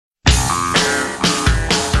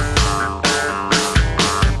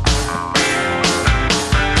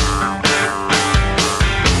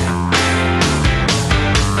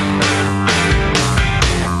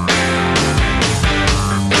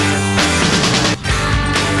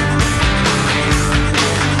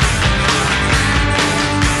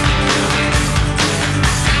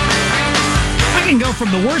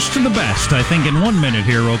from the worst to the best, I think, in 1 minute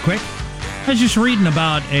here, real quick. I was just reading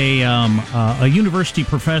about a university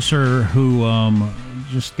professor who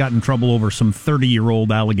just got in trouble over some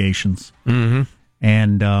 30-year-old allegations. Mm-hmm.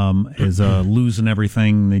 And is losing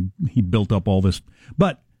everything. He'd built up all this.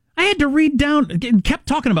 But I had to read down, and kept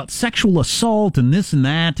talking about sexual assault and this and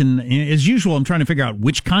that. And as usual, I'm trying to figure out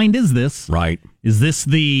which kind is this. Right. Is this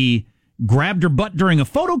the grabbed her butt during a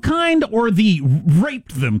photo kind or the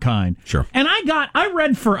raped them kind? Sure. And I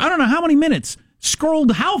read for I don't know how many minutes,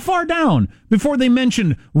 scrolled how far down before they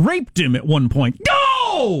mentioned raped him at one point.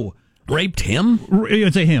 No! Raped him?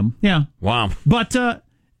 It's a him, yeah. Wow. But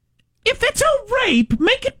if it's a rape,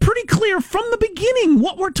 make it pretty clear from the beginning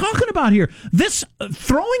what we're talking about here. This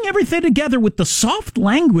throwing everything together with the soft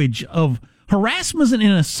language of harassment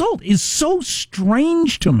and assault is so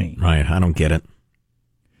strange to me. Right, I don't get it.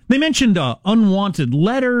 They mentioned unwanted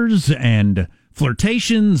letters and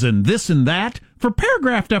flirtations and this and that for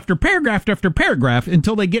paragraph after paragraph after paragraph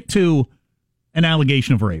until they get to an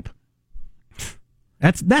allegation of rape.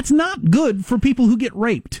 That's not good for people who get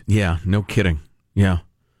raped. Yeah, no kidding. Yeah.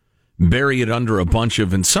 Bury it under a bunch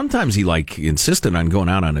of, and sometimes he insisted on going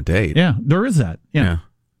out on a date. Yeah, there is that. Yeah.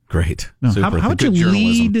 Great. No, Super. how would you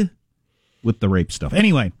lead with the rape stuff?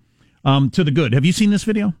 Anyway, to the good. Have you seen this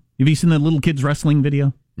video? Have you seen the little kids wrestling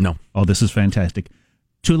video? No. Oh, this is fantastic.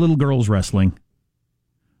 2 little girls wrestling.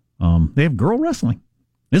 They have girl wrestling.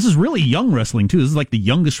 This is really young wrestling, too. This is like the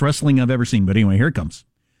youngest wrestling I've ever seen. But anyway, here it comes.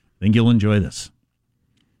 I think you'll enjoy this.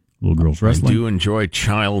 Little girls wrestling. I do enjoy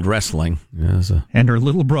child wrestling. Yes, and her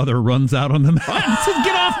little brother runs out on the mat and says,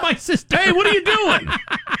 "Get off my sister." Hey, what are you doing?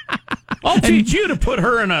 I'll teach you to put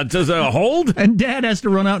her in a hold. And Dad has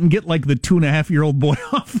to run out and get like the 2.5-year-old boy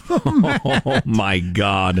off the mat. Oh, my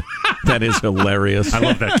God. That is hilarious. I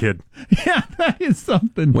love that kid. Yeah, that is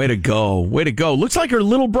something. Way to go. Way to go. Looks like her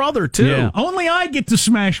little brother, too. Yeah. Only I get to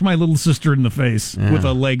smash my little sister in the face with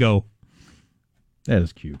a Lego. That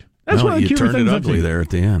is cute. That's one of the you cuter turned things it I've ugly seen. there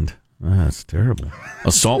at the end. That's terrible.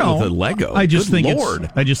 Assault with a Lego. I just Good think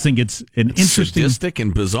Lord. I just think it's an interesting, sadistic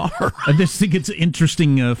and bizarre. I just think it's an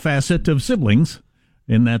interesting facet of siblings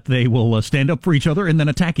in that they will stand up for each other and then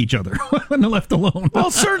attack each other when they're left alone. Well,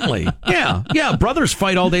 certainly. Yeah. Brothers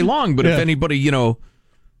fight all day long, but if anybody,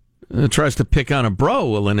 tries to pick on a bro,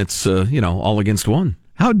 well, then it's, all against one.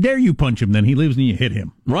 How dare you punch him? Then he leaves and you hit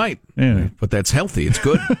him. Right. Yeah. But that's healthy. It's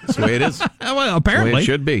good. That's the way it is. Well, apparently. The way it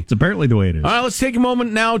should be. It's apparently the way it is. All right, let's take a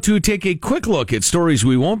moment now to take a quick look at stories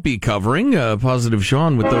we won't be covering. Positive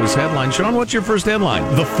Sean with those headlines. Sean, what's your first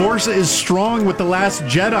headline? The Force is strong with The Last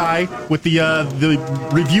Jedi. With the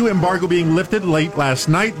review embargo being lifted late last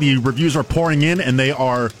night, the reviews are pouring in, and they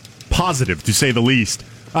are positive, to say the least.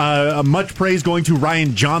 Much praise going to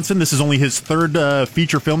Rian Johnson. This is only his third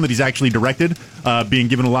feature film that he's actually directed, being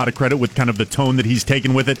given a lot of credit with kind of the tone that he's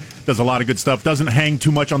taken with it. Does a lot of good stuff. Doesn't hang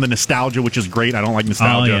too much on the nostalgia, which is great. I don't like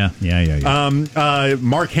nostalgia. Oh, yeah.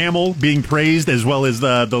 Mark Hamill being praised, as well as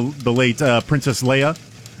the late Princess Leia.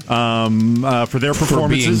 For their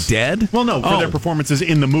performances. For being dead? Well, no, for their performances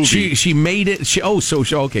in the movie. She made it. She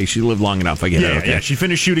lived long enough. I get it. Okay. Yeah, she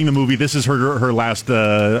finished shooting the movie. This is her last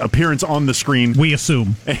appearance on the screen. We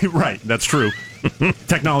assume. Right, that's true.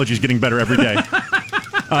 Technology is getting better every day.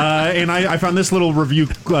 And I found this little review.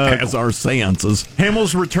 As our seances.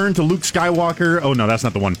 Hamill's return to Luke Skywalker. Oh, no, that's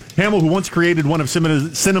not the one. Hamill, who once created one of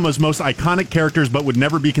cinema's most iconic characters but would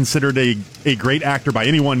never be considered a great actor by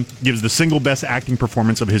anyone, gives the single best acting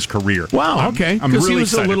performance of his career. Wow, okay. I'm really he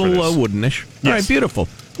was excited a little for this. woodenish. Yes. All right, beautiful.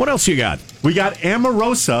 What else you got? We got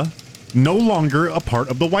Omarosa, no longer a part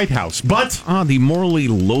of the White House, but the morally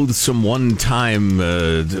loathsome one-time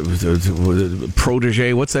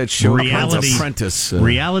protege. What's that show? Reality Apprentice.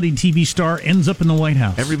 Reality TV star ends up in the White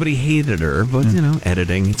House. Everybody hated her, but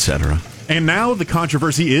editing, etc. And now the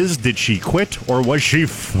controversy is: did she quit or was she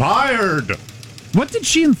fired? What did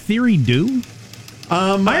she in theory do?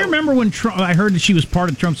 I remember when I heard that she was part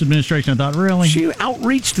of Trump's administration. I thought, really? She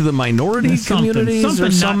outreached to the minority communities or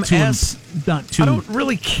some S. Not too. I don't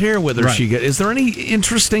really care whether she gets. Is there any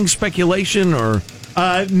interesting speculation or?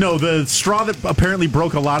 No, the straw that apparently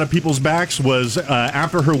broke a lot of people's backs was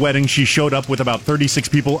after her wedding, she showed up with about 36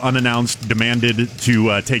 people unannounced, demanded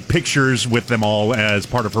to take pictures with them all as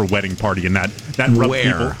part of her wedding party, and that rubbed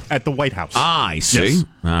people at the White House. I see. Yes.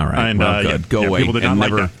 All right. And, well, good. Go away. People did not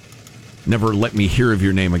like that. Never let me hear of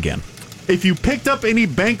your name again. If you picked up any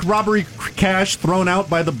bank robbery cash thrown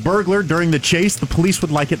out by the burglar during the chase, the police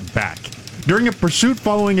would like it back. During a pursuit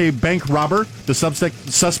following a bank robber, the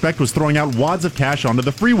suspect was throwing out wads of cash onto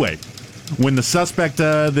the freeway. when the suspect,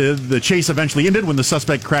 the chase eventually ended when the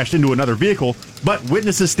suspect crashed into another vehicle. But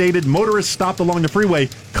witnesses stated motorists stopped along the freeway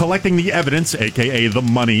collecting the evidence, a.k.a. the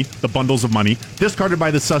money, the bundles of money, discarded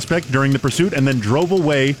by the suspect during the pursuit and then drove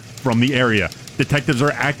away from the area. Detectives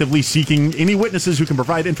are actively seeking any witnesses who can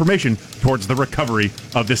provide information towards the recovery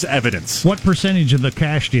of this evidence. What percentage of the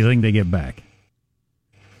cash do you think they get back?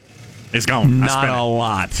 It's gone. Not a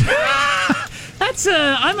lot. That's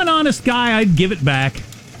I'm an honest guy. I'd give it back,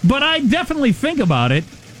 but I'd definitely think about it.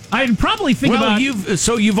 I'd probably think about.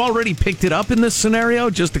 You've already picked it up in this scenario.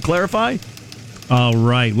 Just to clarify. Oh,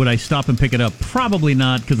 right. Would I stop and pick it up? Probably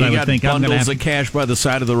not, because I would think I'm going to bundles of cash by the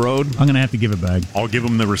side of the road. I'm going to have to give it back. I'll give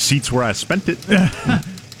them the receipts where I spent it.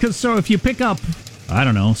 Because so if you pick up, I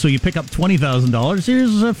don't know, so you pick up $20,000.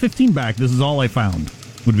 Here's 15 back. This is all I found.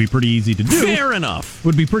 Would be pretty easy to do. Fair enough.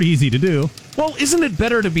 Would be pretty easy to do. Well, isn't it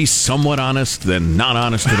better to be somewhat honest than not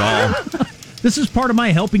honest at all? This is part of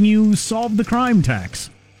my helping you solve the crime tax.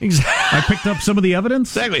 Exactly. I picked up some of the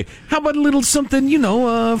evidence. Exactly. How about a little something,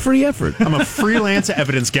 free effort? I'm a freelance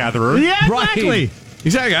evidence gatherer. Yeah, exactly. Right.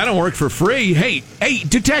 Exactly. I don't work for free. Hey,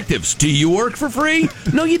 detectives, do you work for free?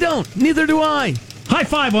 No, you don't. Neither do I. High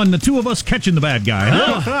five on the two of us catching the bad guy.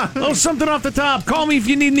 Huh? Something off the top. Call me if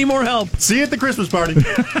you need any more help. See you at the Christmas party.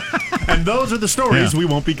 And those are the stories we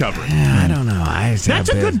won't be covering. I don't know. That's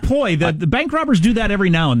a good point. The bank robbers do that every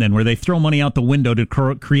now and then, where they throw money out the window to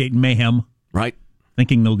create mayhem. Right.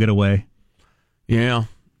 Thinking they'll get away. Yeah.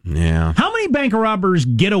 How many bank robbers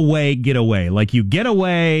get away? Like you get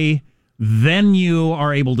away, then you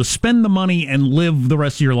are able to spend the money and live the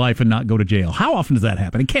rest of your life and not go to jail. How often does that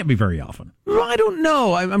happen? It can't be very often. Well, I don't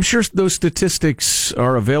know. I'm sure those statistics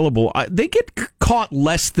are available. They get caught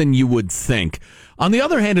less than you would think. On the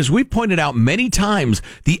other hand, as we pointed out many times,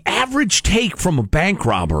 the average take from a bank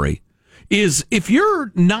robbery is if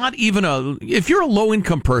you're a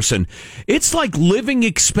low-income person, it's like living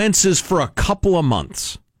expenses for a couple of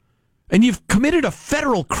months. And you've committed a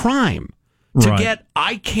federal crime to get,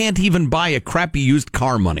 I can't even buy a crappy used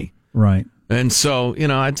car money. Right. And so,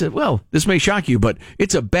 I'd say, well, this may shock you, but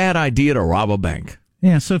it's a bad idea to rob a bank.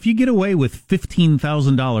 Yeah, so if you get away with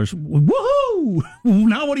 $15,000, woohoo!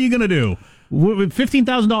 Now what are you going to do? With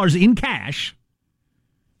 $15,000 in cash,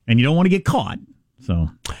 and you don't want to get caught, so...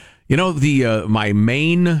 my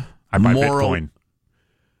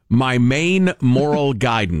main moral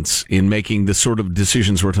guidance in making the sort of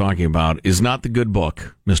decisions we're talking about is not the good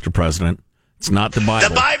book, Mr. President. It's not the Bible.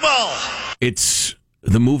 The Bible! It's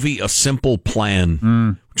the movie A Simple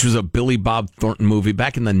Plan, which was a Billy Bob Thornton movie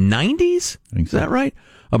back in the 90s. Is that right?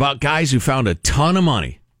 About guys who found a ton of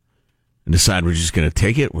money and decide we're just going to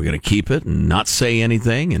take it, we're going to keep it and not say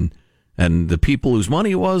anything, and the people whose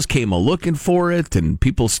money it was came a-looking for it, and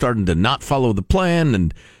people started to not follow the plan,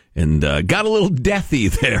 and got a little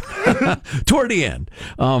deathy there toward the end.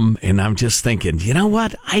 And I'm just thinking, you know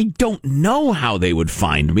what? I don't know how they would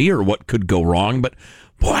find me or what could go wrong, but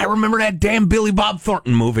boy, I remember that damn Billy Bob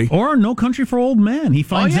Thornton movie. Or No Country for Old Men. He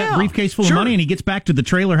finds that briefcase full of money, and he gets back to the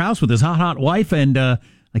trailer house with his hot wife, and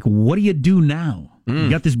what do you do now? You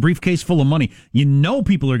got this briefcase full of money. You know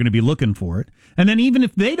people are going to be looking for it. And then even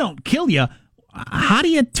if they don't kill you, how do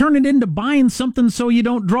you turn it into buying something so you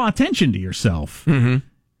don't draw attention to yourself? Mm-hmm.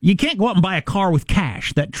 You can't go out and buy a car with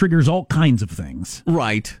cash. That triggers all kinds of things.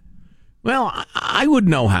 Right. Well, I would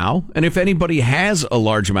know how. And if anybody has a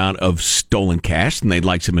large amount of stolen cash and they'd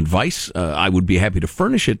like some advice, I would be happy to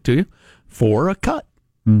furnish it to you for a cut.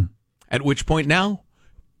 At which point now,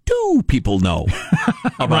 do people know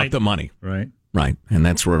about the money? Right. And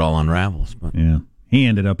that's where it all unravels. But. Yeah. He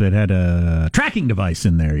ended up, it had a tracking device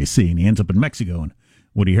in there, you see, and he ends up in Mexico, and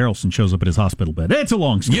Woody Harrelson shows up at his hospital bed. It's a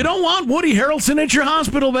long story. You don't want Woody Harrelson at your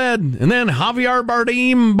hospital bed, and then Javier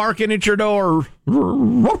Bardem barking at your door.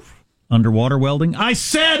 Underwater welding? I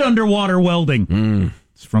said underwater welding.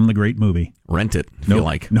 It's from the great movie. Rent it, if you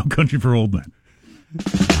like. No Country for Old Men.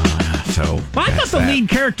 Well, I thought the lead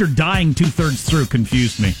character dying 2/3 through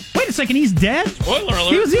confused me. Wait a second, he's dead? Spoiler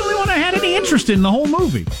alert. He was the only one I had any interest in the whole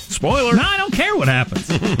movie. Spoiler. No, I don't care what happens.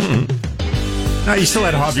 Now, you still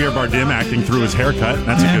had Javier Bardem acting through his haircut.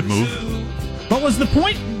 That's a good move. But was the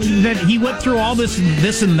point that he went through all this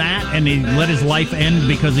and that, and he let his life end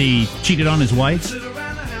because he cheated on his wife?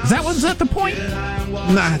 Was that the point?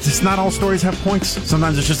 Nah, it's not all stories have points.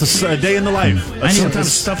 Sometimes it's just a day in the life.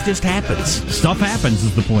 Sometimes stuff just happens. Stuff happens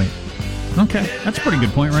is the point. Okay, that's a pretty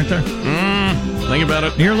good point right there. Think about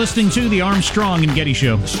it. You're listening to the Armstrong and Getty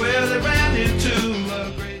Show.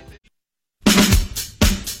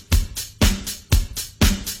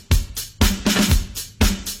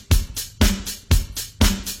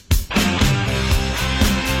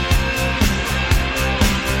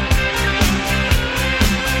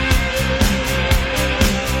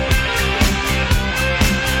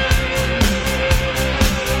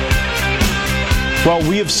 Well,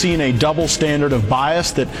 we have seen a double standard of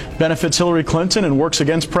bias that benefits Hillary Clinton and works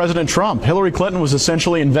against President Trump. Hillary Clinton was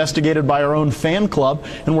essentially investigated by her own fan club,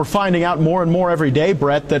 and we're finding out more and more every day,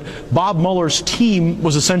 Brett, that Bob Mueller's team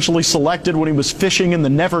was essentially selected when he was fishing in the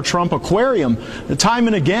Never Trump aquarium. Time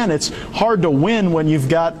and again, it's hard to win when you've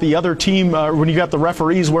got the other team, when you've got the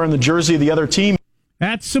referees wearing the jersey of the other team.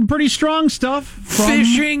 That's some pretty strong stuff.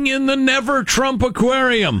 Fishing in the Never Trump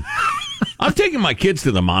aquarium. I've taken my kids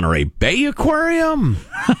to the Monterey Bay Aquarium.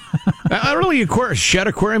 I really Shed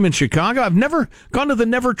Aquarium in Chicago. I've never gone to the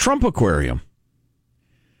Never Trump Aquarium.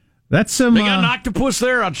 That's some. They got an octopus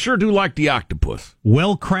there. I sure do like the octopus.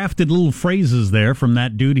 Well-crafted little phrases there from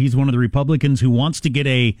that dude. He's one of the Republicans who wants to get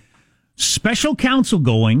a special counsel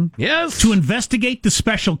going. Yes. To investigate the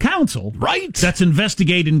special counsel. Right. That's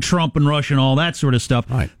investigating Trump and Russia and all that sort of stuff.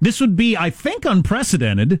 Right. This would be, I think,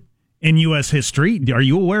 unprecedented in U.S. history. Are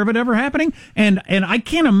you aware of it ever happening? And I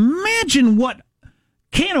can't imagine what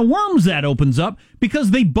can of worms that opens up, because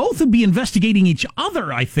they both would be investigating each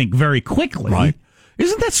other, I think, very quickly. Right.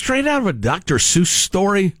 Isn't that straight out of a Dr. Seuss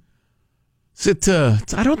story? Is it,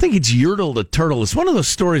 I don't think it's Yertle the Turtle. It's one of those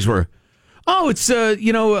stories where, now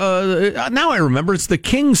I remember, it's the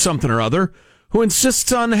king something or other who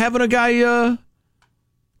insists on having a guy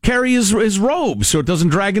carry his robe so it doesn't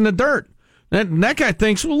drag in the dirt. That guy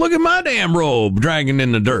thinks, well, look at my damn robe dragging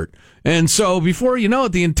in the dirt. And so before you know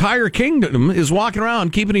it, the entire kingdom is walking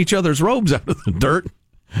around keeping each other's robes out of the dirt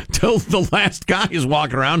till the last guy is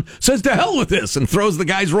walking around, says to hell with this, and throws the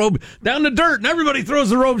guy's robe down the dirt. And everybody throws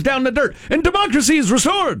the robes down the dirt. And democracy is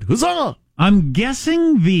restored. Huzzah! I'm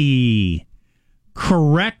guessing the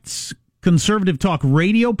correct conservative talk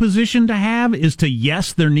radio position to have is to,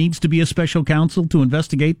 yes, there needs to be a special counsel to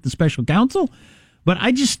investigate the special counsel. But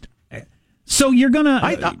I just... So you're going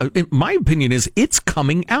to... My opinion is it's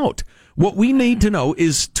coming out. What we need to know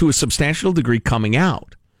is, to a substantial degree, coming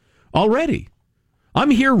out already. I'm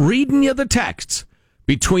here reading you the texts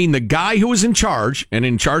between the guy who was in charge of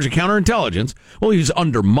counterintelligence. Well, he was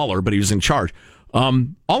under Mueller, but he was in charge.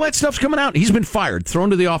 All that stuff's coming out. He's been fired, thrown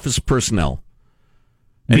to the office of personnel.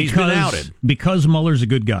 And he's been outed. Because Mueller's a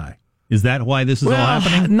good guy. Is that why this is all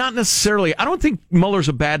happening? Not necessarily. I don't think Mueller's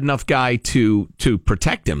a bad enough guy to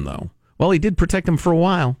protect him, though. Well, he did protect him for a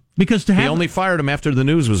while. Because he only fired him after the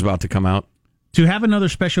news was about to come out. To have another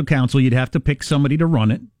special counsel, you'd have to pick somebody to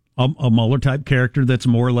run it, a Mueller-type character that's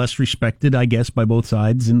more or less respected, I guess, by both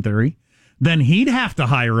sides, in theory. Then he'd have to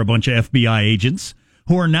hire a bunch of FBI agents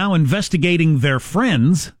who are now investigating their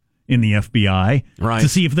friends in the FBI to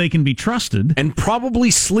see if they can be trusted. And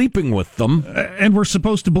probably sleeping with them. And we're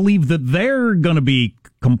supposed to believe that they're going to be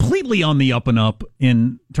completely on the up and up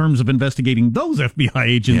in terms of investigating those FBI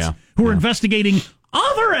agents who are investigating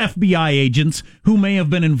other FBI agents who may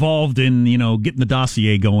have been involved in, getting the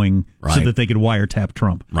dossier going so that they could wiretap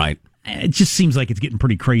Trump. Right. It just seems like it's getting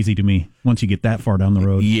pretty crazy to me once you get that far down the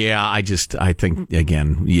road. Yeah, I think,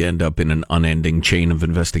 again, you end up in an unending chain of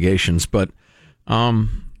investigations. But,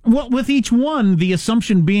 well, with each one, the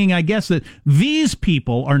assumption being, I guess, that these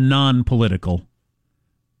people are non-political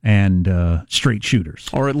and straight shooters.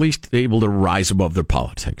 Or at least able to rise above their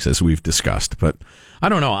politics, as we've discussed. But I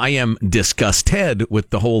don't know. I am disgusted with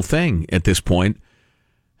the whole thing at this point.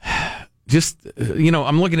 Just,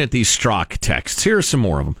 I'm looking at these Strzok texts. Here are some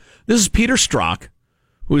more of them. This is Peter Strzok,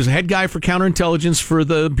 who is the head guy for counterintelligence for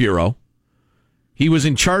the Bureau. He was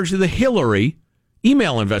in charge of the Hillary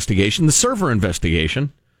email investigation, the server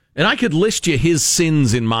investigation. And I could list you his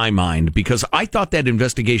sins in my mind, because I thought that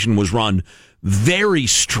investigation was run very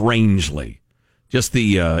strangely. Just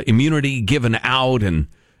the immunity given out and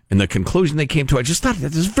the conclusion they came to, I just thought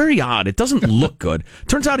that was very odd. It doesn't look good.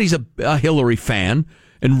 Turns out he's a Hillary fan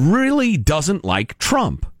and really doesn't like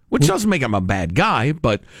Trump, which doesn't make him a bad guy.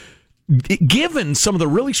 But given some of the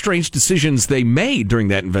really strange decisions they made during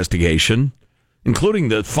that investigation, including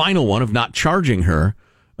the final one of not charging her,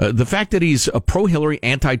 the fact that he's a pro-Hillary,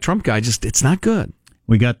 anti-Trump guy, it's not good.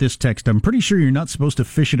 We got this text. I'm pretty sure you're not supposed to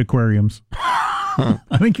fish at aquariums. I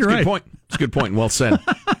think you're right. Good point. It's a good point. Well said.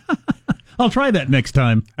 I'll try that next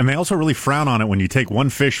time. And they also really frown on it when you take one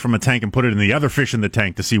fish from a tank and put it in the other fish in the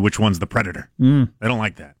tank to see which one's the predator. They don't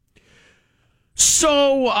like that.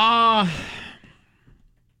 So,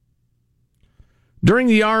 during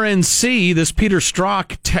the RNC, this Peter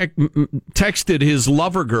Strzok texted his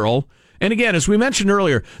lover girl. And again, as we mentioned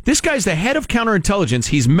earlier, this guy's the head of counterintelligence.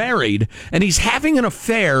 He's married, and he's having an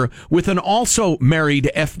affair with an also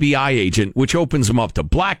married FBI agent, which opens him up to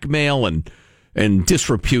blackmail and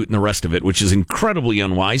disrepute and the rest of it, which is incredibly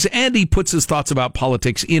unwise. And he puts his thoughts about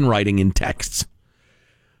politics in writing in texts.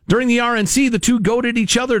 During the RNC, the two goaded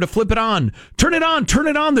each other to flip it on. Turn it on, turn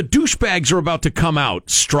it on. The douchebags are about to come out.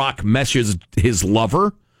 Strzok messaged his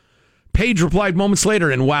lover. Page replied moments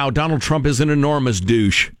later, and wow, Donald Trump is an enormous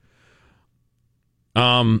douche.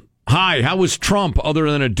 Hi, how was Trump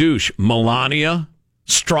other than a douche? Melania?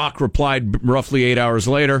 Strzok replied roughly 8 hours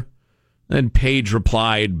later. Then Page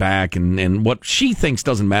replied back, and what she thinks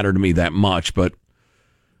doesn't matter to me that much, but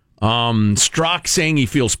Strzok saying he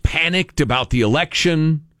feels panicked about the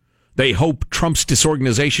election. They hope Trump's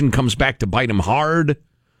disorganization comes back to bite him hard.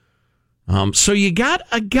 So you got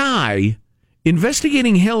a guy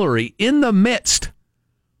investigating Hillary in the midst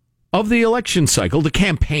of the election cycle, the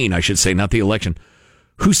campaign, I should say, not the election,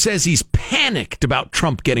 who says he's panicked about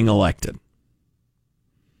Trump getting elected.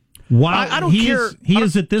 Wow, I don't care. He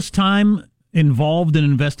is at this time involved in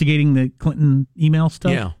investigating the Clinton email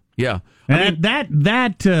stuff. Yeah. And that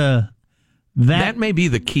may be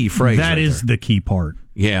the key phrase. That is the key part.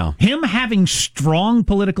 Yeah. Him having strong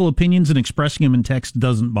political opinions and expressing them in text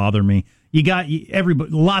doesn't bother me. You got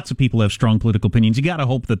everybody. Lots of people have strong political opinions. You got to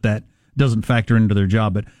hope that doesn't factor into their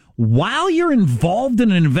job. But while you're involved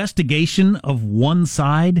in an investigation of one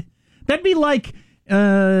side, that'd be like,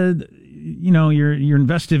 you're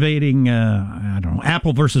investigating, I don't know,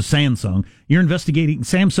 Apple versus Samsung. You're investigating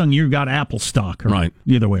Samsung. You've got Apple stock, right?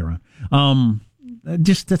 The other way around.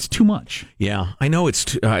 That's too much. Yeah, I know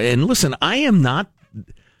it's. And listen, I'm not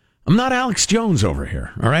Alex Jones over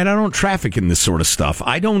here. All right, I don't traffic in this sort of stuff.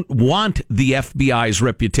 I don't want the FBI's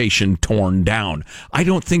reputation torn down. I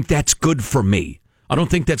don't think that's good for me. I don't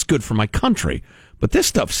think that's good for my country. But this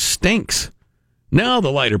stuff stinks. Now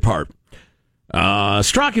the lighter part.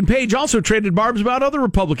 Strzok and Page also traded barbs about other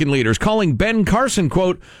Republican leaders, calling Ben Carson,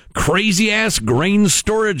 quote, crazy-ass grain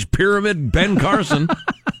storage pyramid Ben Carson.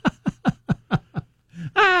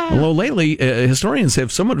 Although lately, historians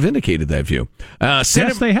have somewhat vindicated that view.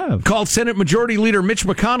 Yes, they have. Called Senate Majority Leader Mitch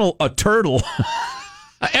McConnell a turtle.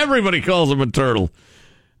 Everybody calls him a turtle.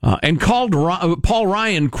 And called Paul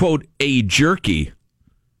Ryan, quote, a jerky.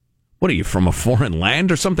 What are you, from a foreign land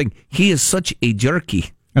or something? He is such a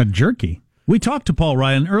jerky. A jerky? We talked to Paul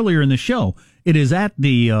Ryan earlier in the show. It is at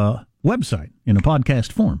the website in a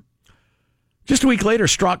podcast form. Just a week later,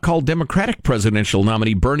 Strzok called Democratic presidential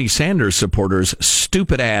nominee Bernie Sanders supporters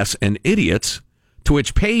stupid ass and idiots, to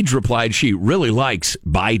which Page replied she really likes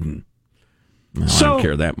Biden. Well, I don't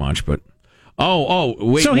care that much, but...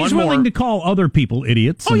 wait, so he's willing to call other people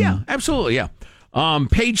idiots. Yeah, absolutely, yeah.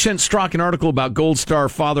 Page sent Strzok an article about Gold Star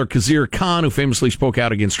father Khizr Khan, who famously spoke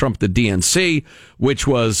out against Trump at the DNC, which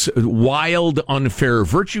was wild, unfair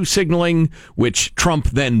virtue signaling, which Trump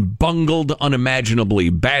then bungled unimaginably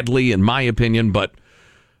badly, in my opinion. But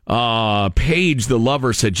Page, the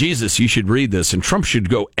lover, said, Jesus, you should read this, and Trump should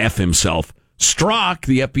go F himself. Strzok,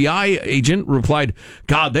 the FBI agent, replied,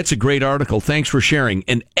 God, that's a great article. Thanks for sharing.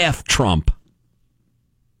 And F Trump.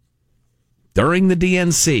 During the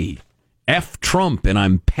DNC. F Trump, and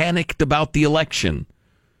I'm panicked about the election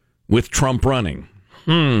with Trump running.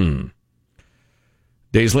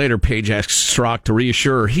 Days later, Page asks Strzok to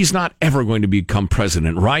reassure her he's not ever going to become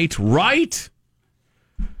president, right? Right?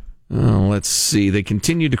 Let's see. They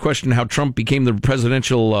continued to question how Trump became the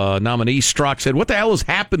presidential nominee. Strzok said, what the hell has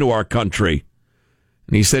happened to our country?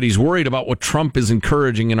 And he said he's worried about what Trump is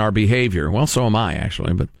encouraging in our behavior. Well, so am I,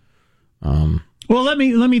 actually. But well, let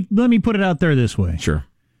me put it out there this way. Sure.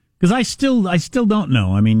 Because I still don't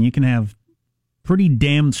know. I mean, you can have pretty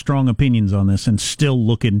damn strong opinions on this and still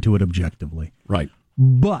look into it objectively. Right.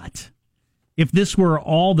 But if this were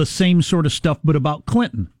all the same sort of stuff but about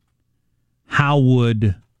Clinton, how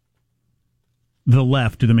would the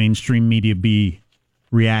left or the mainstream media be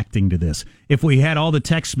reacting to this? If we had all the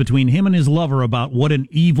texts between him and his lover about what an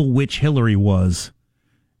evil witch Hillary was,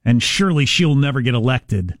 and surely she'll never get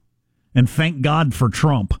elected, and thank God for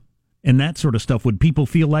Trump, and that sort of stuff, would people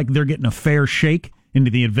feel like they're getting a fair shake into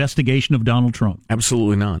the investigation of Donald Trump?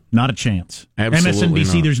 Absolutely not. Not a chance. Absolutely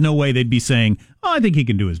MSNBC, not. there's no way they'd be saying, I think he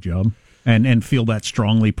can do his job, and feel that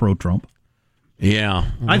strongly pro-Trump. Yeah.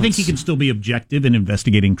 I think he can still be objective in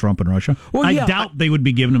investigating Trump and Russia. Well, I doubt they would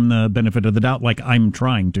be giving him the benefit of the doubt like I'm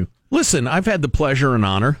trying to. Listen, I've had the pleasure and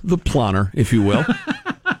honor, the plonner, if you will,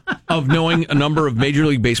 of knowing a number of Major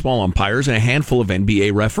League Baseball umpires and a handful of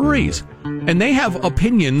NBA referees. And they have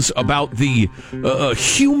opinions about the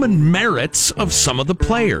human merits of some of the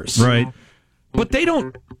players. Right. But they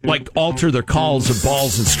don't, alter their calls of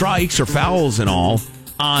balls and strikes or fouls and all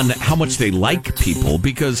on how much they like people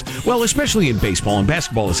because, well, especially in baseball and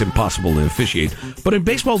basketball, it's impossible to officiate. But in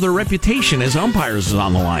baseball, their reputation as umpires is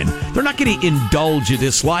on the line. They're not going to indulge a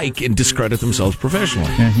dislike and discredit themselves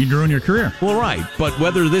professionally. Yeah, you'd ruin your career. Well, right. But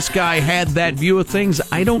whether this guy had that view of things,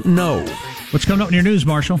 I don't know. What's coming up in your news,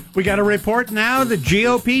 Marshall? We got a report now. The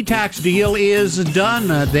GOP tax deal is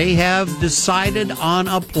done. They have decided on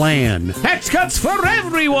a plan. Tax cuts for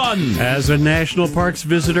everyone! As a National Parks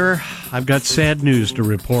visitor, I've got sad news to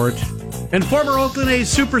report. And former Oakland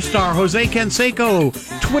A's superstar Jose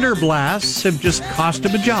Canseco Twitter blasts have just cost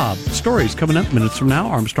him a job. Stories coming up minutes from now.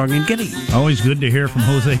 Armstrong and Getty. Always good to hear from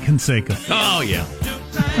Jose Canseco. Oh, yeah.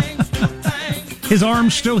 His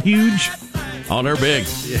arm's still huge. Oh, they're big.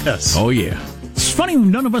 Yes. Oh, yeah. It's funny,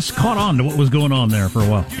 none of us caught on to what was going on there for a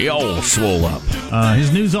while. He all swole up.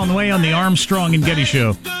 His news on the way on the Armstrong and Getty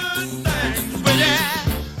Show.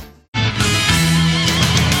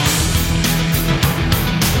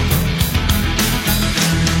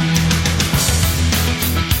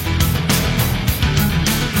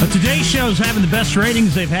 But today's show's having the best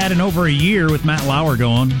ratings they've had in over a year with Matt Lauer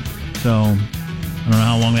going. So, I don't know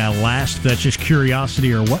how long that'll last. If that's just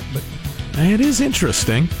curiosity or what, but It is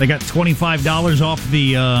interesting. they got $25 off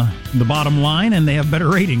the bottom line, and they have better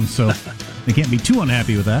ratings, so they can't be too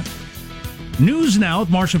unhappy with that. News now with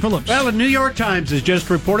Marshall Phillips. Well, the New York Times is just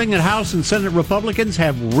reporting that House and Senate Republicans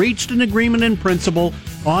have reached an agreement in principle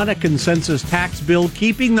on a consensus tax bill,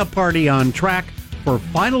 keeping the party on track for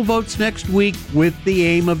final votes next week with the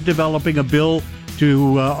aim of delivering a bill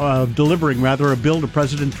to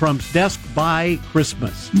President Trump's desk by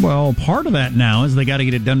Christmas. Well, part of that now is they got to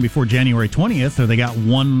get it done before January 20th, or they got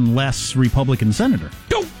one less Republican senator.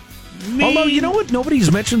 Although, you know what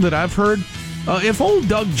nobody's mentioned that I've heard? If old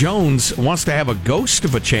Doug Jones wants to have a ghost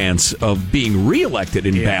of a chance of being reelected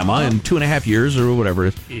in Bama in 2.5 years or whatever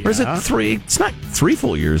it is, or is it 3? It's not 3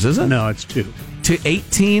 full years, is it? No, it's 2. To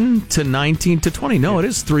 18 to 19 to 20. No, it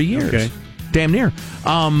is 3 years. Okay. Damn near.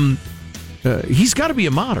 He's got to be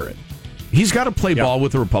a moderate. He's got to play ball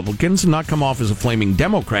with the Republicans and not come off as a flaming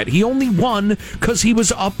Democrat. He only won because he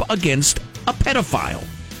was up against a pedophile.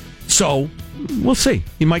 So, we'll see.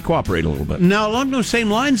 He might cooperate a little bit. Now, along those same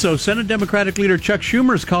lines, though, Senate Democratic leader Chuck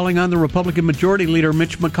Schumer is calling on the Republican Majority Leader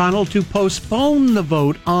Mitch McConnell to postpone the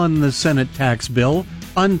vote on the Senate tax bill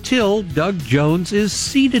until Doug Jones is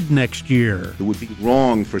seated next year. It would be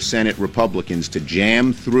wrong for Senate Republicans to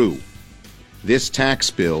jam through this tax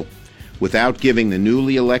bill without giving the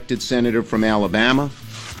newly elected senator from Alabama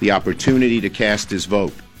the opportunity to cast his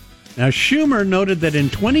vote. Now, Schumer noted that in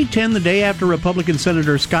 2010, the day after Republican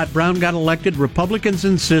Senator Scott Brown got elected, Republicans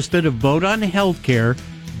insisted a vote on health care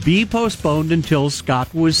be postponed until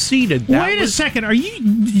Scott was seated. Wait a second. Are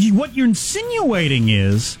you? What you're insinuating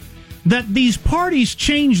is that these parties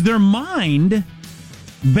change their mind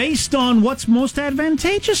based on what's most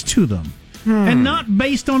advantageous to them. And not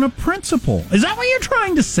based on a principle. Is that what you're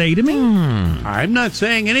trying to say to me? I'm not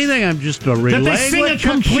saying anything. I'm just relaying what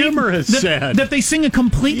Chuck Schumer has said. That they sing a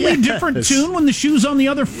completely different tune when the shoe's on the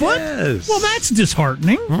other foot? Yes. Well, that's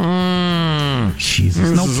disheartening.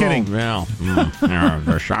 Jesus, no kidding.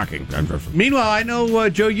 They're shocking. Meanwhile, I know,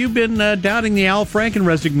 Joe, you've been doubting the Al Franken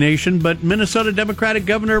resignation, but Minnesota Democratic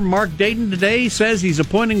Governor Mark Dayton today says he's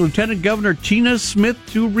appointing Lieutenant Governor Tina Smith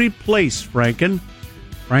to replace Franken.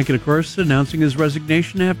 Franken, of course, announcing his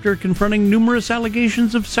resignation after confronting numerous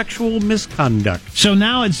allegations of sexual misconduct. So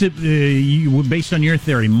now it's, based on your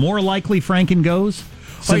theory, more likely Franken goes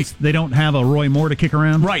since they don't have a Roy Moore to kick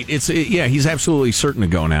around? Right. He's absolutely certain to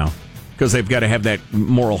go now because they've got to have that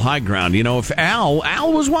moral high ground. You know, if Al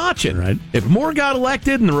was watching, right? If Moore got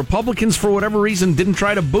elected and the Republicans, for whatever reason, didn't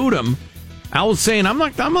try to boot him, Al was saying, I'm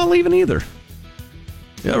not leaving either.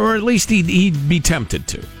 Or at least he'd be tempted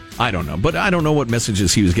to. I don't know, but I don't know what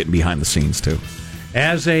messages he was getting behind the scenes, too.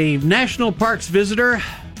 As a national parks visitor,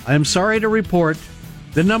 I'm sorry to report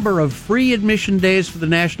the number of free admission days for the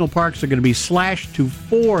national parks are going to be slashed to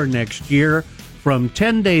 4 next year from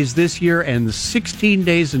 10 days this year and 16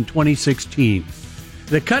 days in 2016.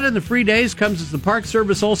 The cut in the free days comes as the Park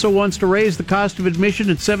Service also wants to raise the cost of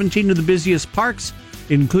admission at 17 of the busiest parks,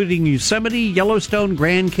 including Yosemite, Yellowstone,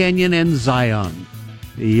 Grand Canyon, and Zion.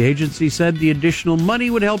 The agency said the additional money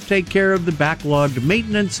would help take care of the backlogged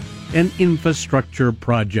maintenance and infrastructure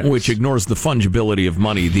projects. Which ignores the fungibility of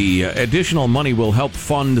money. The additional money will help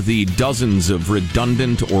fund the dozens of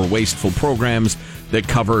redundant or wasteful programs that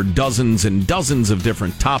cover dozens and dozens of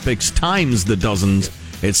different topics, times the dozens,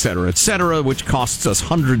 et cetera, which costs us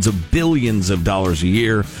hundreds of billions of dollars a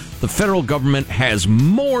year. The federal government has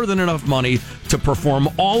more than enough money to perform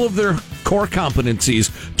all of their core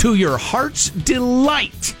competencies to your heart's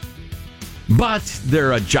delight. But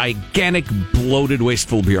they're a gigantic, bloated,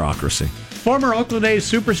 wasteful bureaucracy. Former Oakland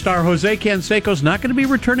A's superstar Jose Canseco is not going to be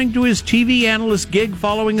returning to his TV analyst gig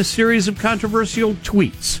following a series of controversial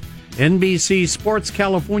tweets. NBC Sports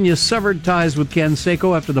California severed ties with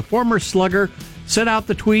Canseco after the former slugger sent out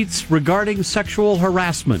the tweets regarding sexual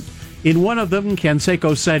harassment. In one of them,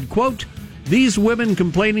 Canseco said, quote, "These women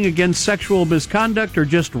complaining against sexual misconduct are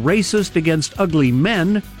just racist against ugly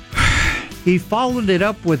men." He followed it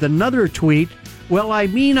up with another tweet, "Well, I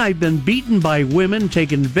mean, I've been beaten by women,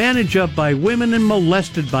 taken advantage of by women, and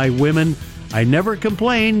molested by women. I never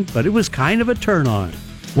complained, but it was kind of a turn-on."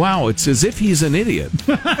 Wow, it's as if he's an idiot.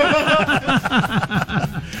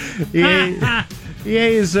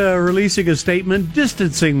 EA is releasing a statement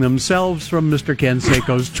distancing themselves from Mr.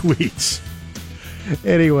 Canseco's tweets.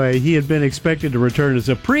 Anyway, he had been expected to return as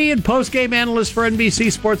a pre- and post-game analyst for NBC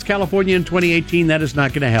Sports California in 2018. That is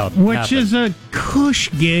not going to help. Which is a cush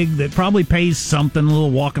gig that probably pays something, a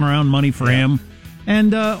little walking around money for him.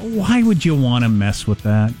 And why would you want to mess with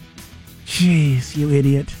that? Jeez, you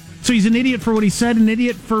idiot. So he's an idiot for what he said, an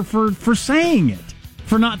idiot for saying it.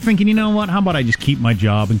 For not thinking, you know what, how about I just keep my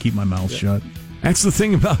job and keep my mouth shut? That's the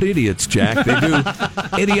thing about idiots, Jack. They do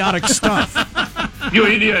idiotic stuff. You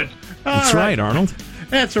idiot. That's right, Arnold.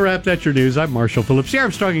 That's a wrap. That's your news. I'm Marshall Phillips, the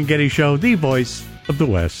Armstrong and Getty Show, the voice of the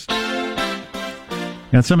West.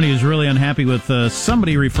 Got somebody who's really unhappy with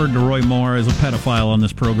somebody referred to Roy Moore as a pedophile on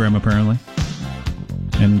this program, apparently.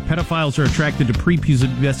 And pedophiles are attracted to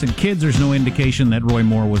prepubescent kids. There's no indication that Roy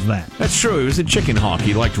Moore was that. That's true. He was a chicken hawk.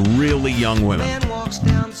 He liked really young women.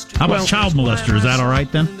 How about child molester? Is that all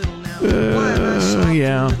right, then?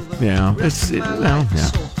 Yeah.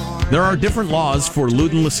 There are different laws for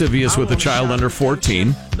lewd and lascivious with a child under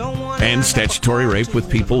 14 and statutory rape with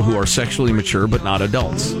people who are sexually mature but not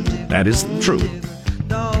adults. That is true.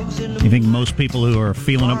 You think most people who are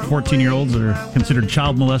feeling up 14-year-olds are considered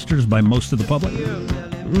child molesters by most of the public?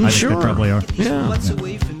 I think they probably are. Yeah.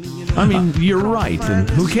 I mean, you're right, and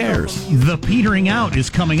who cares? The petering out is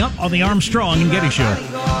coming up on the Armstrong and Getty Show.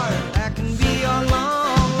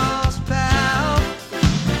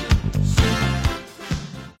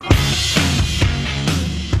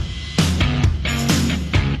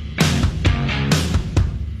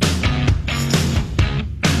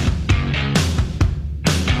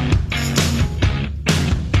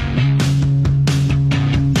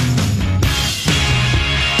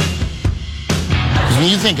 When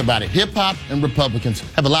you think about it, hip-hop and Republicans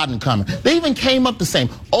have a lot in common. They even came up the same.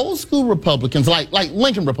 Old school Republicans, like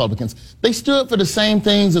Lincoln Republicans, they stood for the same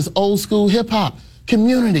things as old school hip-hop.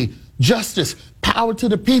 Community, justice, power to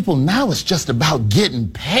the people. Now it's just about getting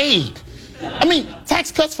paid. I mean,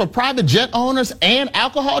 tax cuts for private jet owners and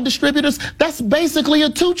alcohol distributors, that's basically a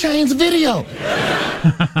 2 Chainz video.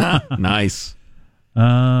 Nice.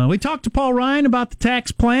 We talked to Paul Ryan about the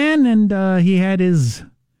tax plan, and he had his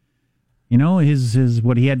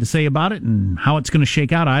what he had to say about it and how it's going to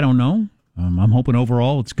shake out. I don't know. I'm hoping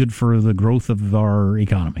overall it's good for the growth of our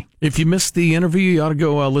economy. If you missed the interview, you ought to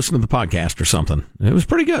go listen to the podcast or something. It was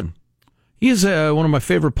pretty good. He is one of my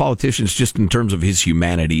favorite politicians just in terms of his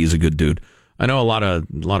humanity. He's a good dude. I know a lot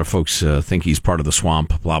of folks think he's part of the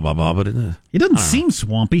swamp, blah, blah, blah, but he doesn't seem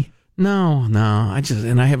swampy. No. I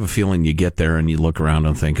have a feeling you get there and you look around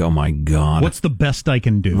and think, oh my God. What's the best I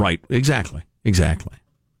can do? Right. Exactly.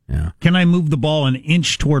 Yeah. Can I move the ball an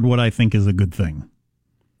inch toward what I think is a good thing?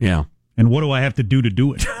 Yeah. And what do I have to do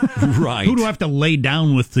it? Right. Who do I have to lay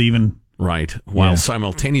down with to even... Right. While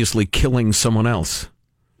simultaneously killing someone else.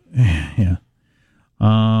 Yeah.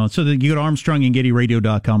 So you go to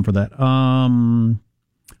ArmstrongandGettyRadio.com for that.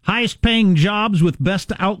 Highest paying jobs with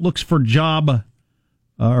best outlooks for job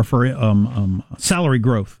or for salary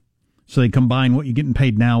growth. So they combine what you're getting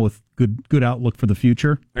paid now with good outlook for the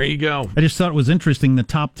future. There you go. I just thought it was interesting. The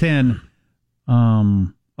top 10.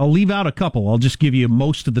 I'll leave out a couple. I'll just give you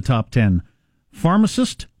most of the top 10.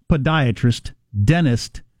 Pharmacist, podiatrist,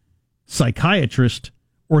 dentist, psychiatrist,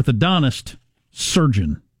 orthodontist,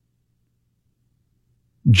 surgeon.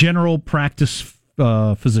 General practice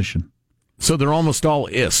physician. So they're almost all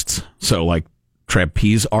ists. So like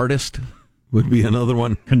trapeze artist would be another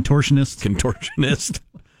one. Contortionist.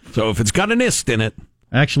 So if it's got an ist in it.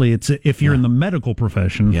 Actually, it's if you're in the medical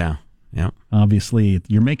profession. Yeah. Obviously,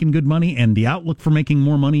 you're making good money, and the outlook for making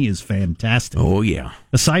more money is fantastic. Oh, yeah.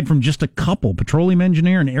 Aside from just a couple, petroleum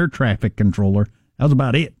engineer and air traffic controller, that was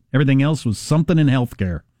about it. Everything else was something in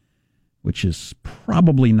healthcare, which is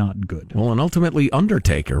probably not good. Well, and ultimately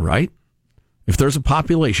undertaker, right? If there's a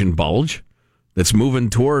population bulge that's moving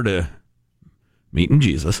toward meeting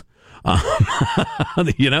Jesus, you're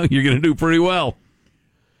going to do pretty well.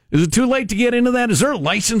 Is it too late to get into that? Is there a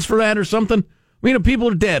license for that or something? I mean, if people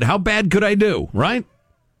are dead, how bad could I do, right?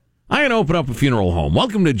 I'm going to open up a funeral home.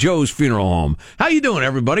 Welcome to Joe's Funeral Home. How you doing,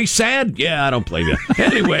 everybody? Sad? Yeah, I don't blame you.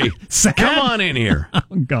 Anyway, come on in here. Oh,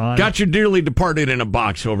 God. Got your dearly departed in a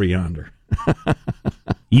box over yonder.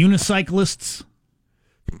 Unicyclists?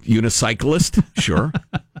 Unicyclist? Sure.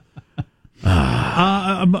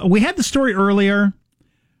 We had the story earlier.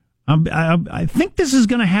 I think this is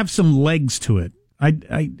going to have some legs to it. I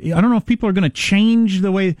don't know if people are going to change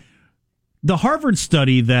the way... The Harvard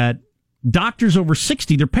study that doctors over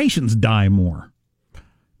 60, their patients die more.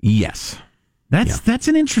 Yes. That's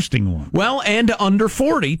an interesting one. Well, and under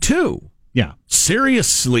 40, too. Yeah.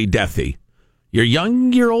 Seriously deathy.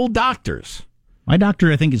 Your old doctors. My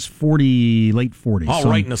doctor, I think, is 40, late 40s. All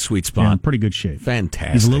right in a sweet spot. Yeah, in pretty good shape.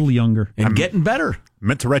 Fantastic. He's a little younger. And getting better.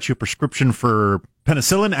 Meant to write you a prescription for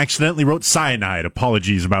penicillin, accidentally wrote cyanide.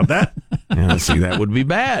 Apologies about that. Yeah, see, that would be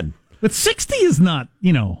bad. But 60 is not,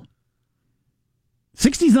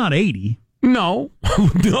 60 is not 80. No.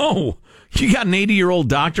 No. You got an 80-year-old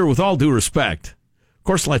doctor, with all due respect. Of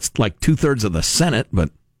course, that's like 2/3 of the Senate, but...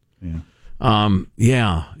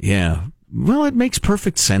 Yeah. Well, it makes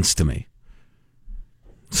perfect sense to me.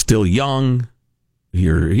 Still young.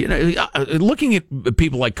 Looking at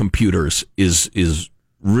people like computers is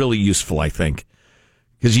really useful, I think,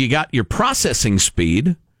 because you got your processing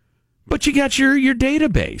speed, but you got your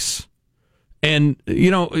database. And,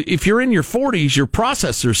 if you're in your 40s, your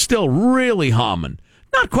processor's still really humming.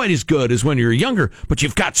 Not quite as good as when you're younger, but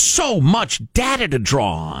you've got so much data to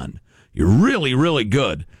draw on. You're really, really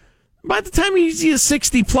good. By the time you're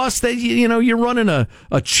 60 plus, you're running a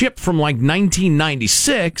chip from like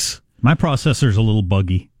 1996. My processor's a little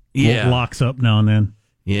buggy. Yeah. Locks up now and then.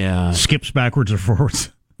 Yeah. Skips backwards or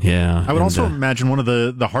forwards. Yeah. I would also imagine one of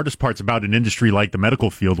the hardest parts about an industry like the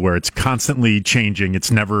medical field, where it's constantly changing,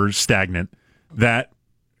 it's never stagnant, that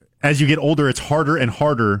as you get older, it's harder and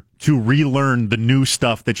harder to relearn the new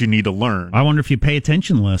stuff that you need to learn. I wonder if you pay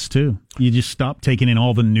attention less, too. You just stop taking in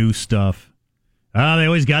all the new stuff. They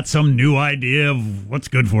always got some new idea of what's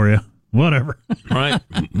good for you. Whatever. Right.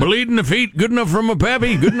 Bleeding the feet, good enough for my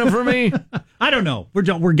pappy, good enough for me. I don't know.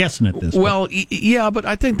 We're guessing at this. Well, yeah, but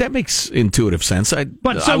I think that makes intuitive sense. I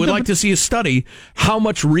would like to see a study. How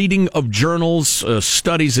much reading of journals,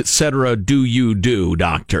 studies, etc. do you do,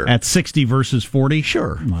 doctor? At 60 versus 40?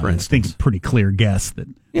 Sure, for instance. I think it's a pretty clear guess that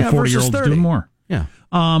the 40-year-old's doing more. Yeah.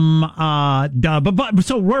 But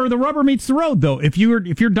so where the rubber meets the road, though, if your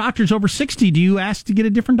doctor's over 60, do you ask to get a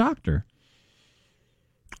different doctor?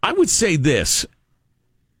 I would say this.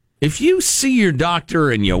 If you see your doctor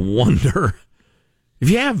and you wonder, if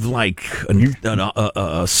you have like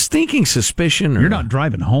a stinking suspicion, you're not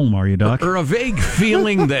driving home, are you, Doc? Or a vague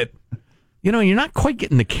feeling that you're not quite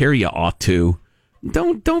getting the care you ought to,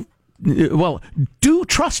 do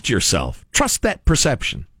trust yourself. Trust that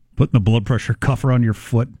perception. Putting the blood pressure cuff around your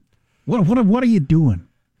foot. What are you doing?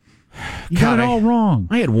 You got it all wrong.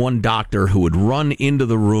 I had one doctor who would run into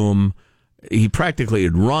the room. He practically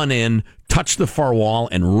would run in, touch the far wall,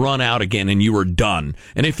 and run out again, and you were done.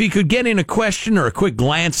 And if he could get in a question or a quick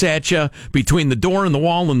glance at you between the door and the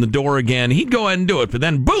wall and the door again, he'd go ahead and do it. But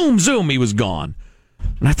then, boom, zoom, he was gone.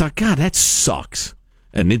 And I thought, God, that sucks.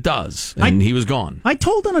 And it does. And he was gone. I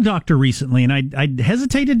told on a doctor recently, and I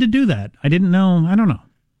hesitated to do that. I didn't know. I don't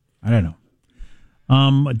know.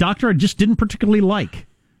 A doctor I just didn't particularly like.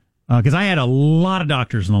 Because I had a lot of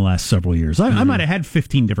doctors in the last several years. I might have had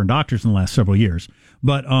 15 different doctors in the last several years.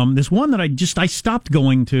 But this one that I stopped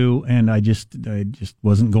going to, and I just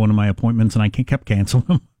wasn't going to my appointments, and I kept canceling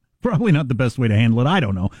them. Probably not the best way to handle it. I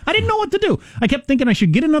don't know. I didn't know what to do. I kept thinking I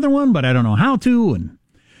should get another one, but I don't know how to. And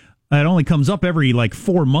it only comes up every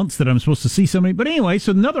 4 months that I'm supposed to see somebody. But anyway,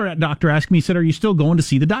 so another doctor asked me, he said, "Are you still going to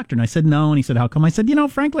see the doctor?" And I said, "No." And he said, "How come?" I said,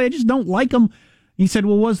 frankly, I just don't like him. He said,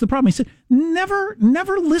 "Well, what's the problem?" He said, never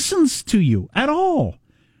listens to you at all.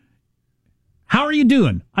 How are you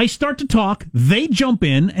doing? I start to talk, they jump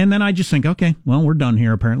in, and then I just think, okay, well, we're done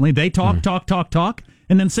here, apparently. They talk,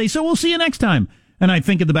 and then say, "So we'll see you next time." And I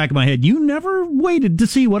think in the back of my head, you never waited to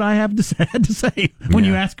see what I had to say when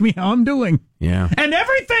you ask me how I'm doing. Yeah. And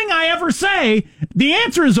everything I ever say, the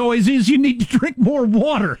answer is always you need to drink more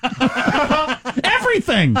water.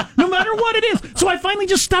 Everything, no matter what it is. So I finally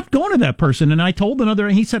just stopped going to that person, and I told another,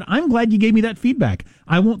 and he said, "I'm glad you gave me that feedback.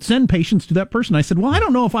 I won't send patients to that person." I said, "Well, I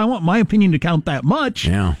don't know if I want my opinion to count that much,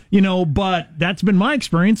 but that's been my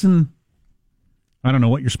experience, and I don't know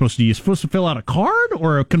what you're supposed to do. You're supposed to fill out a card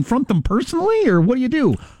or confront them personally, or what do you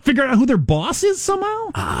do? Figure out who their boss is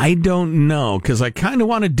somehow? I don't know, because I kind of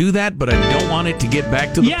want to do that, but I don't want it to get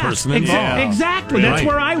back to the person involved. Exactly. That's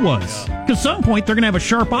where I was. Because at some point, they're going to have a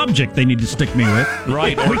ssharp object they need to stick me with.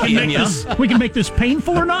 Right. We can make this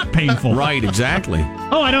painful or not painful. Right, exactly.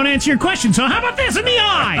 Oh, I don't answer your question, so how about this in the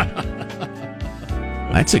eye?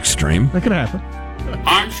 That's extreme. That could happen.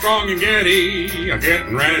 Armstrong and Getty are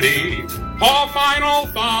getting ready for final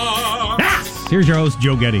thought. Here's your host,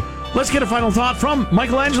 Joe Getty. Let's get a final thought from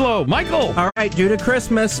Michelangelo. Michael. All right, due to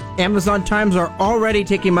Christmas, Amazon times are already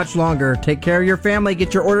taking much longer. Take care of your family.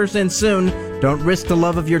 Get your orders in soon. Don't risk the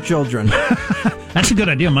love of your children. That's a good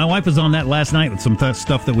idea. My wife was on that last night with some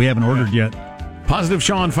stuff that we haven't ordered yet. Positive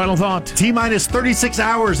Sean, final thought. T-minus 36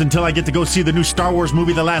 hours until I get to go see the new Star Wars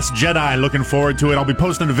movie, The Last Jedi. Looking forward to it. I'll be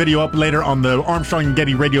posting a video up later on the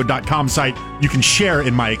ArmstrongandGettyRadio.com site. You can share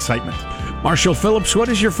in my excitement. Marshall Phillips, what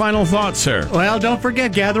is your final thought, sir? Well, don't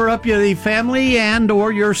forget, gather up the family and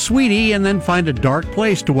or your sweetie and then find a dark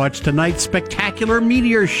place to watch tonight's spectacular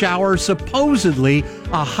meteor shower, supposedly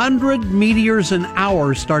 100 meteors an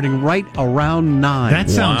hour starting right around 9. That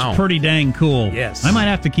sounds pretty dang cool. Yes. I might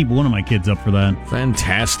have to keep one of my kids up for that.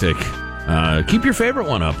 Fantastic. Keep your favorite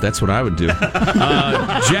one up. That's what I would do.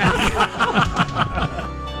 Jack,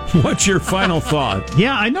 what's your final thought?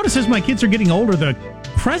 Yeah, I notice as my kids are getting older, the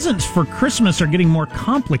presents for Christmas are getting more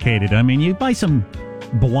complicated. I mean, you buy some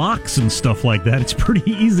blocks and stuff like that. It's pretty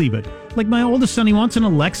easy, but like my oldest son, he wants an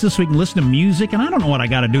Alexa so he can listen to music, and I don't know what I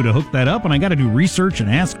got to do to hook that up, and I got to do research and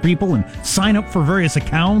ask people and sign up for various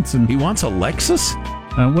accounts. And he wants a Lexus?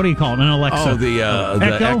 What do you call it? An Alexa? Oh, the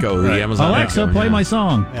Echo, the Amazon Alexa, Echo, play my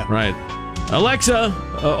song. Yeah. Right. Alexa,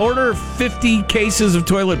 order 50 cases of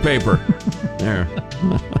toilet paper. There.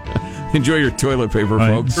 Enjoy your toilet paper,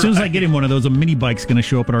 folks. As soon as I get him one of those, a mini bike's going to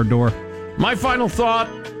show up at our door. My final thought,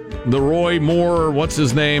 the Roy Moore, what's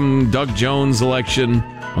his name, Doug Jones election.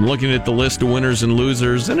 I'm looking at the list of winners and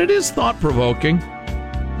losers, and it is thought-provoking.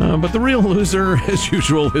 But the real loser, as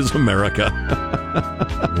usual, is America.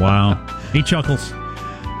 Wow. He chuckles.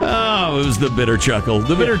 Oh, it was the bitter chuckle.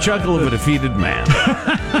 The bitter chuckle of a defeated man.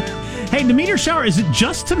 Hey, the meteor shower, is it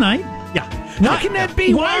just tonight? Yeah. How can that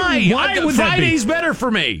be? Why would Friday's better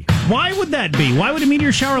for me. Why would that be? Why would a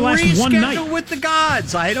meteor shower last one night? Reschedule with the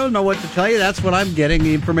gods. I don't know what to tell you. That's what I'm getting,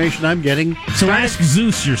 the information I'm getting. So ask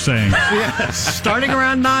Zeus, you're saying. Yes. Starting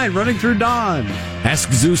around 9, running through dawn.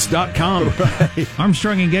 AskZeus.com. Right.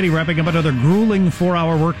 Armstrong and Getty wrapping up another grueling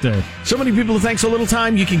 4-hour workday. So many people who think so little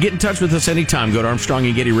time. You can get in touch with us anytime. Go to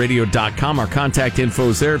ArmstrongandGettyRadio.com. Our contact info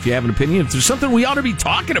is there if you have an opinion. If there's something we ought to be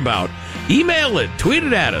talking about, email it, tweet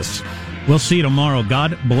it at us. We'll see you tomorrow.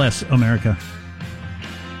 God bless America.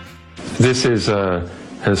 This is a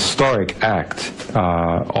historic act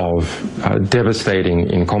of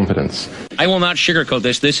devastating incompetence. I will not sugarcoat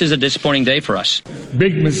this. This is a disappointing day for us.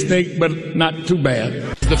 Big mistake, but not too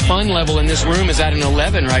bad. The fun level in this room is at an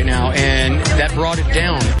 11 right now, and that brought it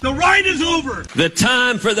down. The ride is over. The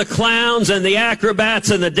time for the clowns and the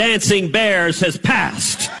acrobats and the dancing bears has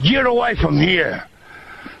passed. Get away from here.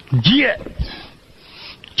 Get.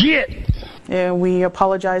 We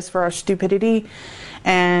apologize for our stupidity,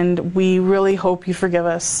 and we really hope you forgive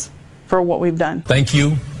us for what we've done. Thank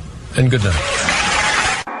you, and good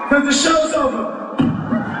night. But the show's over.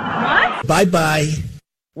 What? Bye-bye.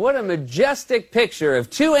 What a majestic picture of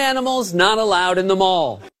two animals not allowed in the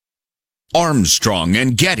mall. Armstrong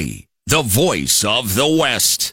and Getty, the voice of the West.